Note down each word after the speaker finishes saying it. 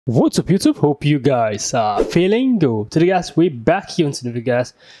What's up YouTube? Hope you guys are feeling good. Today guys, we're back here on the video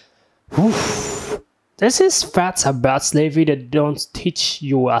guys. This is facts about slavery that don't teach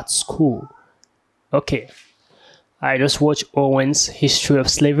you at school. Okay, I just watched Owen's history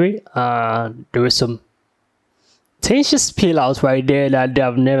of slavery and there were some things just spill out right there that they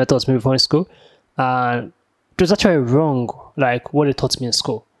have never taught me before in school. And it was actually wrong, like what they taught me in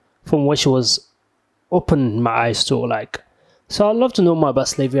school, from what she was opening my eyes to, like. So I'd love to know more about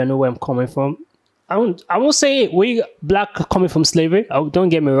slavery. I know where I'm coming from. I won't say we black coming from slavery. Don't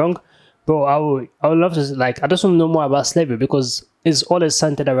get me wrong, but I would love to, like, I just want to know more about slavery because it's always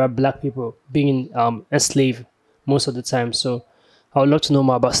centered around black people being enslaved most of the time. So I would love to know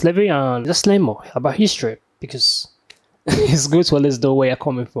more about slavery and just learn more about history because it's good to always know where you're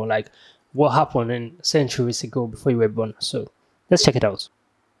coming from, like what happened in centuries ago before you were born. So let's check it out.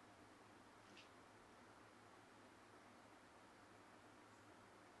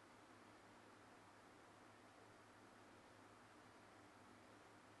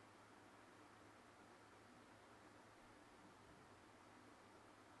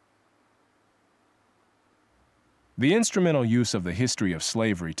 The instrumental use of the history of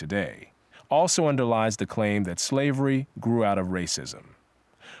slavery today also underlies the claim that slavery grew out of racism.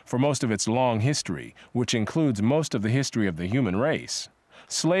 For most of its long history, which includes most of the history of the human race,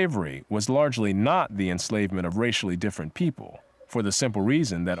 slavery was largely not the enslavement of racially different people, for the simple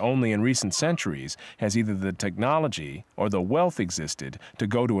reason that only in recent centuries has either the technology or the wealth existed to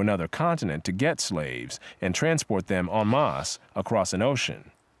go to another continent to get slaves and transport them en masse across an ocean.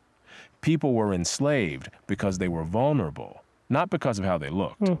 People were enslaved because they were vulnerable, not because of how they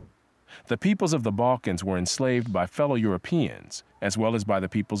looked. The peoples of the Balkans were enslaved by fellow Europeans, as well as by the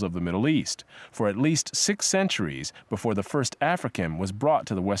peoples of the Middle East, for at least 6 centuries before the first African was brought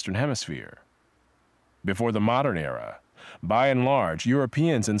to the Western Hemisphere. Before the modern era, by and large,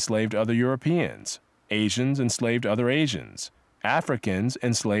 Europeans enslaved other Europeans, Asians enslaved other Asians, Africans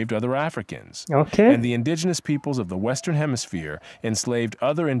enslaved other Africans, Okay. and the indigenous peoples of the Western Hemisphere enslaved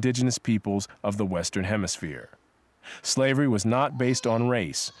other indigenous peoples of the Western Hemisphere. Slavery was not based on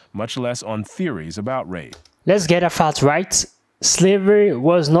race, much less on theories about race. Let's get a fact right. Slavery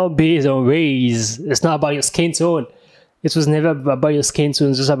was not based on race. It's not about your skin tone. It was never about your skin tone.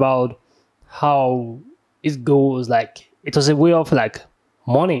 It's just about how it goes. Like, it was a way of, like,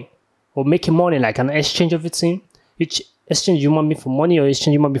 money or making money, like an exchange of it. Each exchange human being for money or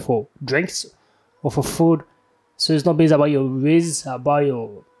exchange human being for drinks or for food. So it's not based about your race, about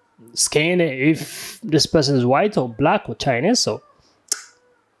your skin, if this person is white or black or Chinese. So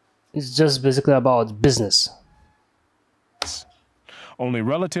it's just basically about business. Only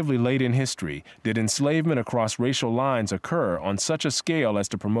relatively late in history did enslavement across racial lines occur on such a scale as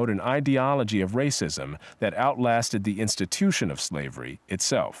to promote an ideology of racism that outlasted the institution of slavery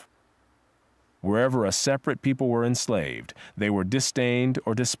itself. Wherever a separate people were enslaved, they were disdained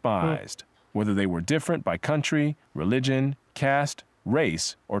or despised, whether they were different by country, religion, caste,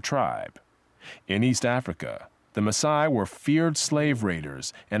 race, or tribe. In East Africa, the Maasai were feared slave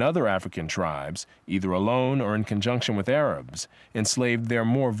raiders, and other African tribes, either alone or in conjunction with Arabs, enslaved their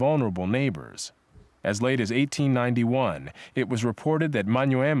more vulnerable neighbors. As late as 1891, it was reported that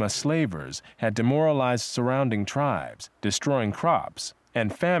Manyuema slavers had demoralized surrounding tribes, destroying crops,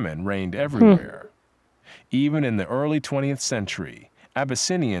 and famine reigned everywhere. Even in the early 20th century,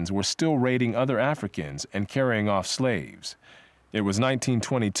 Abyssinians were still raiding other Africans and carrying off slaves. It was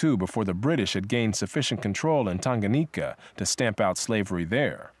 1922 before the British had gained sufficient control in Tanganyika to stamp out slavery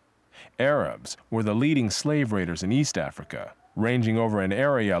there. Arabs were the leading slave raiders in East Africa, ranging over an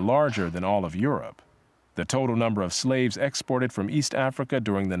area larger than all of Europe. The total number of slaves exported from East Africa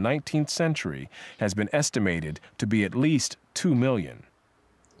during the 19th century has been estimated to be at least 2 million.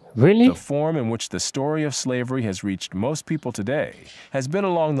 Really? The form in which the story of slavery has reached most people today has been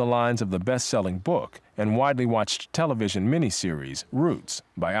along the lines of the best-selling book and widely watched television miniseries Roots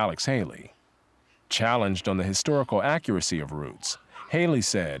by Alex Haley. Challenged on the historical accuracy of Roots, Haley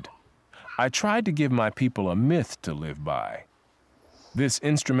said, "I tried to give my people a myth to live by." This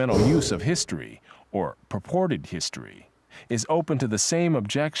instrumental use of history, or purported history, is open to the same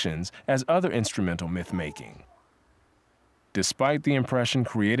objections as other instrumental myth-making. Despite the impression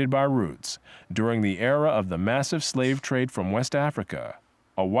created by Roots, during the era of the massive slave trade from West Africa,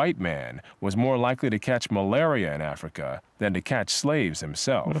 a white man was more likely to catch malaria in Africa than to catch slaves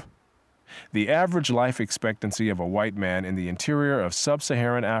himself. The average life expectancy of a white man in the interior of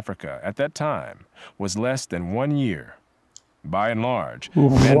sub-Saharan Africa at that time was less than 1 year. By and large,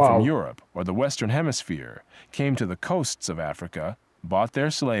 men from Europe or the Western Hemisphere came to the coasts of Africa, bought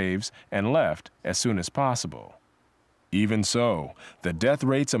their slaves, and left as soon as possible. Even so, the death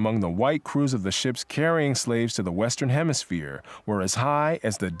rates among the white crews of the ships carrying slaves to the Western Hemisphere were as high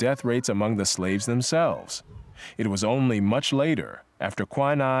as the death rates among the slaves themselves. It was only much later, after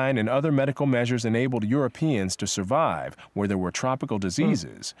quinine and other medical measures enabled Europeans to survive where there were tropical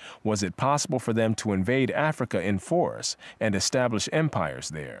diseases, was it possible for them to invade Africa in force and establish empires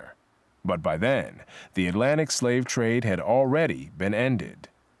there. But by then, the Atlantic slave trade had already been ended.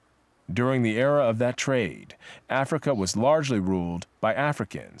 During the era of that trade, Africa was largely ruled by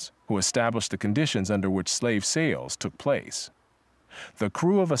Africans, who established the conditions under which slave sales took place. The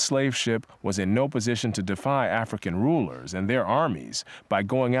crew of a slave ship was in no position to defy African rulers and their armies by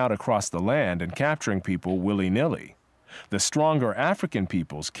going out across the land and capturing people willy-nilly. The stronger African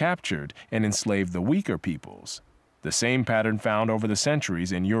peoples captured and enslaved the weaker peoples. The same pattern found over the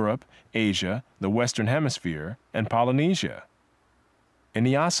centuries in Europe, Asia, the Western Hemisphere, and Polynesia. In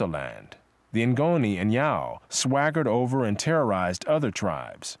Nyasaland, the Ngoni and Yao swaggered over and terrorized other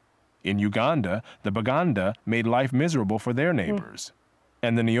tribes. In Uganda, the Baganda made life miserable for their neighbors.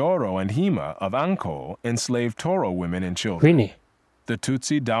 And the Nyoro and Hima of Anko enslaved Toro women and children. Really? The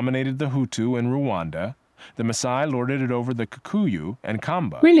Tutsi dominated the Hutu in Rwanda. The Maasai lorded it over the Kikuyu and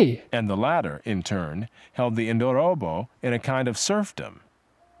Kamba. Really? And the latter, in turn, held the Indorobo in a kind of serfdom.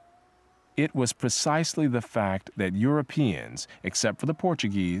 It was precisely the fact that Europeans, except for the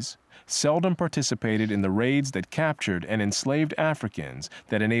Portuguese, seldom participated in the raids that captured and enslaved Africans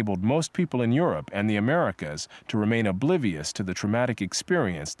that enabled most people in Europe and the Americas to remain oblivious to the traumatic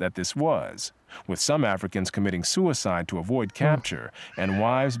experience that this was, with some Africans committing suicide to avoid capture and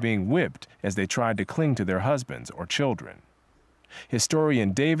wives being whipped as they tried to cling to their husbands or children.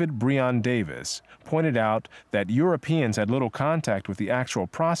 Historian David Breon Davis pointed out that Europeans had little contact with the actual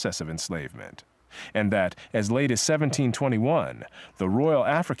process of enslavement, and that as late as 1721, the Royal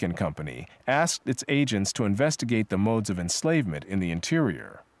African Company asked its agents to investigate the modes of enslavement in the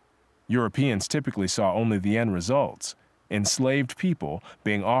interior. Europeans typically saw only the end results, enslaved people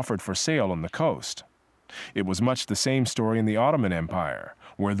being offered for sale on the coast. It was much the same story in the Ottoman Empire,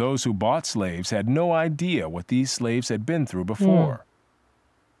 where those who bought slaves had no idea what these slaves had been through before.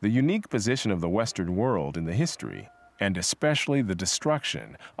 The unique position of the Western world in the history, and especially the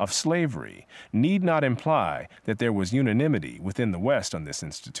destruction of slavery, need not imply that there was unanimity within the West on this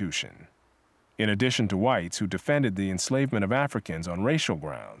institution. In addition to whites who defended the enslavement of Africans on racial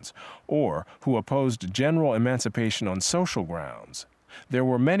grounds, or who opposed general emancipation on social grounds, there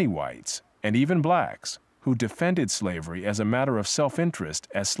were many whites, and even blacks, who defended slavery as a matter of self-interest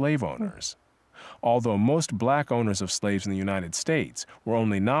as slave owners. Although most black owners of slaves in the United States were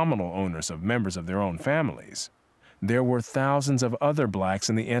only nominal owners of members of their own families, there were thousands of other blacks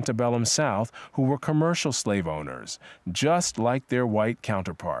in the antebellum South who were commercial slave owners, just like their white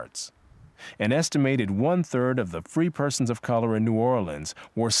counterparts. An estimated 1/3 of the free persons of color in New Orleans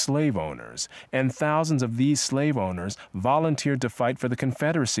were slave owners, and thousands of these slave owners volunteered to fight for the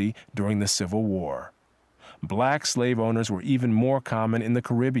Confederacy during the Civil War. Black slave owners were even more common in the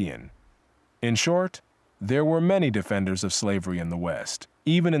Caribbean. In short, there were many defenders of slavery in the West,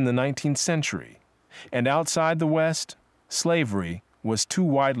 even in the 19th century. And outside the West, slavery was too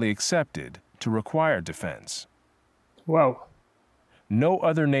widely accepted to require defense. Wow. No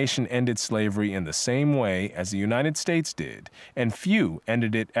other nation ended slavery in the same way as the United States did, and few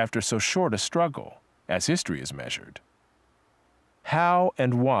ended it after so short a struggle, as history is measured. How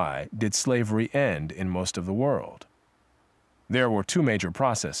and why did slavery end in most of the world? There were two major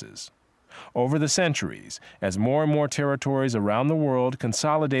processes. Over the centuries, as more and more territories around the world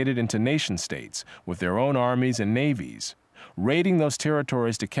consolidated into nation-states with their own armies and navies, raiding those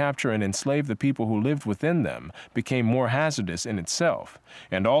territories to capture and enslave the people who lived within them became more hazardous in itself,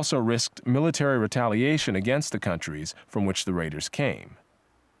 and also risked military retaliation against the countries from which the raiders came.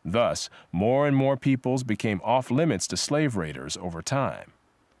 Thus, more and more peoples became off-limits to slave raiders over time.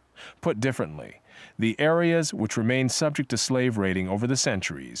 Put differently, the areas which remained subject to slave raiding over the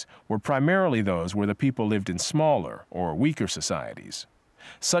centuries were primarily those where the people lived in smaller or weaker societies.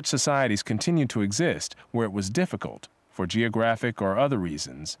 Such societies continued to exist where it was difficult, for geographic or other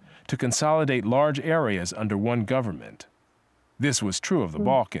reasons, to consolidate large areas under one government. This was true of the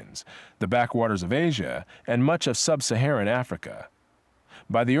Balkans, the backwaters of Asia, and much of sub-Saharan Africa.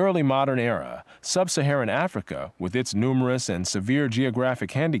 By the early modern era, sub-Saharan Africa, with its numerous and severe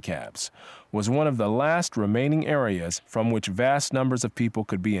geographic handicaps, was one of the last remaining areas from which vast numbers of people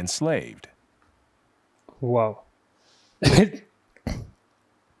could be enslaved. Wow.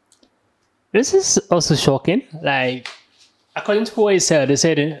 This is also shocking. Like, according to what he said, they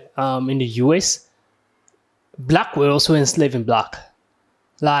said in the US, black were also enslaving black.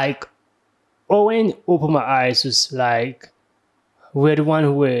 Like, Owen opened my eyes was like we're the one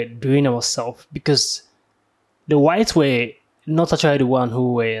who were doing ourselves, because the whites were not actually the one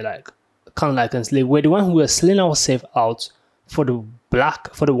who were like kind of like enslaved. We're the one who were selling ourselves out for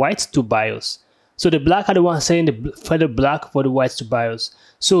the whites to buy us. So the black are the ones saying for the black for the whites to buy us.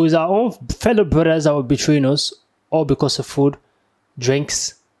 So it's our own fellow brothers that were betraying us, all because of food,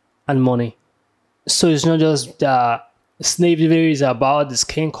 drinks, and money. So it's not just slavery is about the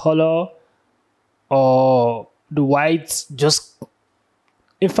skin color or the whites. Just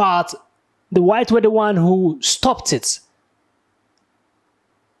in fact, the whites were the one who stopped it.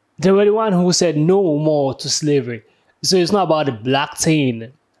 They were the one who said no more to slavery. So it's not about the black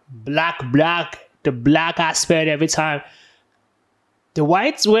thing, the black aspect every time. The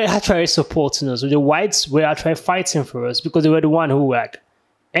whites were actually supporting us. The whites were actually fighting for us because they were the one who like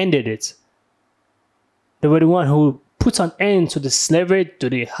ended it. They were the one who put an end to the slavery, to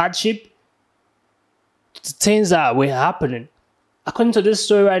the hardship, to the things that were happening. According to this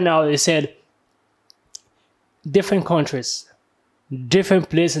story right now, they said different countries, different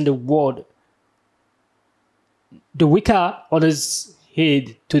places in the world, the weaker others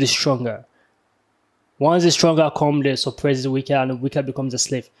head to the stronger. Once the stronger come, they suppress the weaker, and the weaker becomes a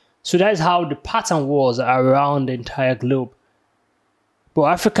slave. So that is how the pattern was around the entire globe. But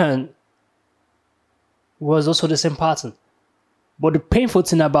African was also the same pattern. But the painful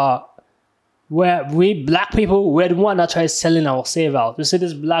thing about where we black people were the one that tried selling ourselves out. You see,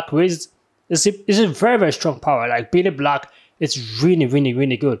 this black race is a very, very strong power. Like being a black, it's really, really,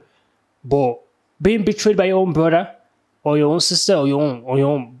 really good. But being betrayed by your own brother or your own sister or your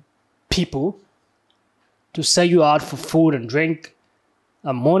own people to sell you out for food and drink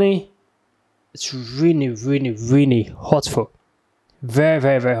and money, it's really, really, really hurtful. Very,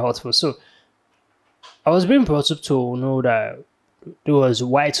 very, very hurtful. So I was being brought up to know that there was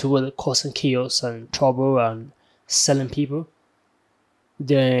whites who were causing chaos and trouble and selling people.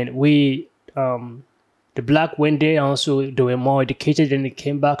 Then we, the black went there, and also they were more educated, and they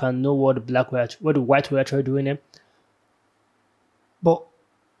came back and know what the whites were actually doing them. But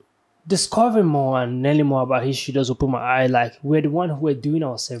discovering more and learning more about history does open my eye. Like we're the one who were doing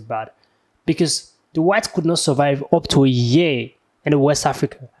ourselves bad, because the whites could not survive up to a year in the West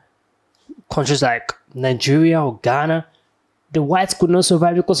Africa countries like Nigeria or Ghana. The whites could not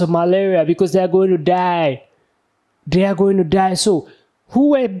survive because of malaria, because they are going to die. They are going to die. So who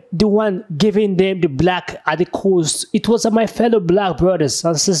were the one giving them the black at the coast? It was my fellow black brothers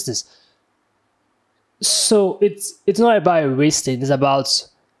and sisters. So it's not about a race thing. It's about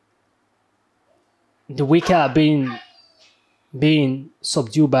the weaker being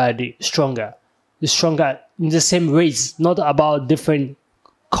subdued by the stronger. The stronger in the same race, not about different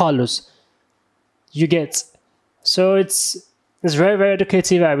colors. You get. So it's very, very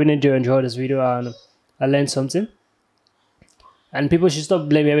educative. I really do enjoy this video, and I learned something. And people should stop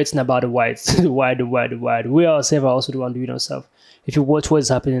blaming everything about the whites. the white. We ourselves are also the one doing ourselves. If you watch what's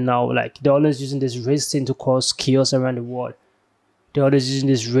happening now, like they're always using this race thing to cause chaos around the world. They're always using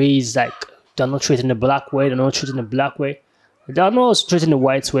this race, like they're not treating the black way, they're not treating the black way. They're not treating the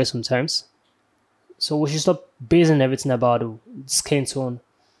whites way sometimes. So we should stop basing everything about the skin tone.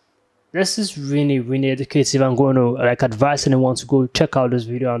 This is really, really educative. I'm going to like advise anyone to go check out this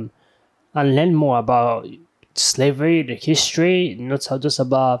video and learn more about slavery, the history, not just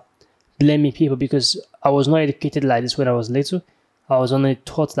about blaming people, because I was not educated like this when I was little. I was only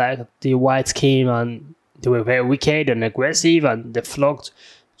taught like the whites came and they were very wicked and aggressive and they flogged,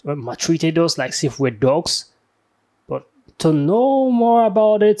 maltreated us like if we're dogs. But to know more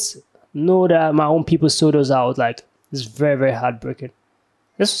about it, know that my own people sold us out, like it's very, very heartbreaking.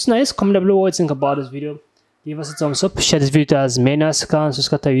 This was nice. Comment down below what you think about this video. Give us a thumbs up. Share this video to as many as you can.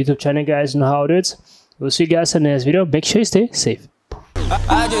 Subscribe to our YouTube channel, guys. You know how it is. We'll see you guys in the next video. Make sure you stay safe.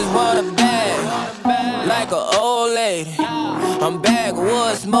 I just want a bag, like an old lady. I'm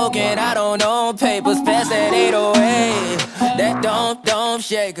backwoods smoking, I don't own papers, pass that 808. That don't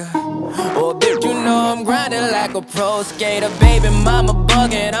shake her. Oh, bitch, you know I'm grinding like a pro skater. Baby mama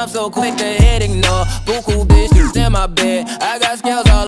bugging, I'm so quick to hit ignore. Buku bitches in my bed, I got scales all